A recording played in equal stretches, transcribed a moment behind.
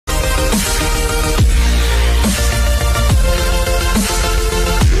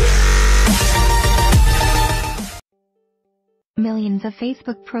Millions of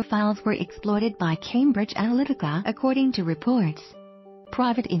Facebook profiles were exploited by Cambridge Analytica, according to reports.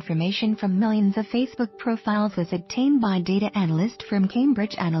 Private information from millions of Facebook profiles was obtained by data analyst firm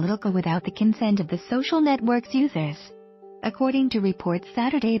Cambridge Analytica without the consent of the social network's users. According to reports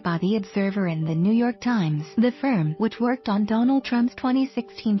Saturday by The Observer and The New York Times, the firm, which worked on Donald Trump's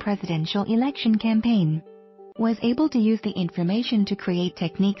 2016 presidential election campaign, was able to use the information to create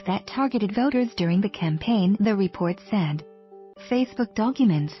techniques that targeted voters during the campaign, the report said. Facebook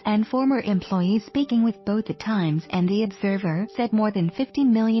documents and former employees speaking with both The Times and The Observer said more than 50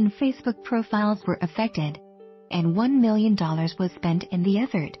 million Facebook profiles were affected, and $1 million was spent in the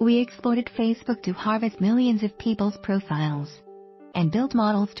effort. We exploited Facebook to harvest millions of people's profiles and built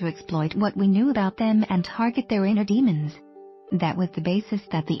models to exploit what we knew about them and target their inner demons. That was the basis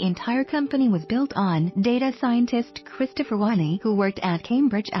that the entire company was built on, data scientist Christopher Wylie, who worked at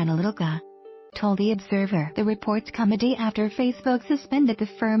Cambridge Analytica, told The Observer. The reports come a day after Facebook suspended the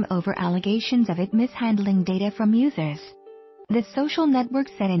firm over allegations of it mishandling data from users. The social network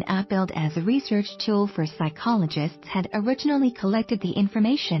said an app built as a research tool for psychologists had originally collected the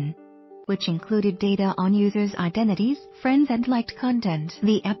information, which included data on users' identities, friends and liked content.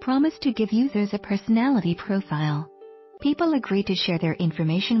 The app promised to give users a personality profile. People agreed to share their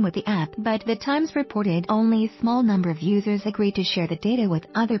information with the app, but The Times reported only a small number of users agreed to share the data with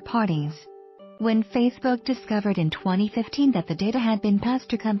other parties. When Facebook discovered in 2015 that the data had been passed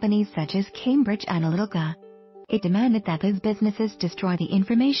to companies such as Cambridge Analytica, it demanded that those businesses destroy the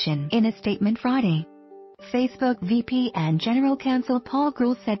information. In a statement Friday, Facebook VP and General Counsel Paul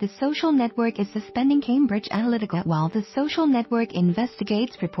Grewal said the social network is suspending Cambridge Analytica while the social network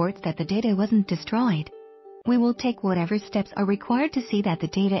investigates reports that the data wasn't destroyed. We will take whatever steps are required to see that the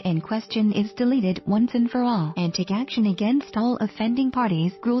data in question is deleted once and for all and take action against all offending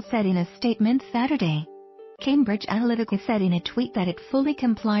parties, Grewal said in a statement Saturday. Cambridge Analytica said in a tweet that it fully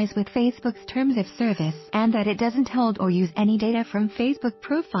complies with Facebook's terms of service and that it doesn't hold or use any data from Facebook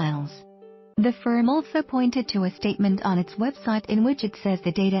profiles. The firm also pointed to a statement on its website in which it says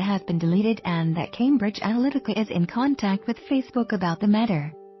the data has been deleted and that Cambridge Analytica is in contact with Facebook about the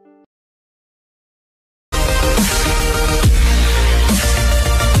matter.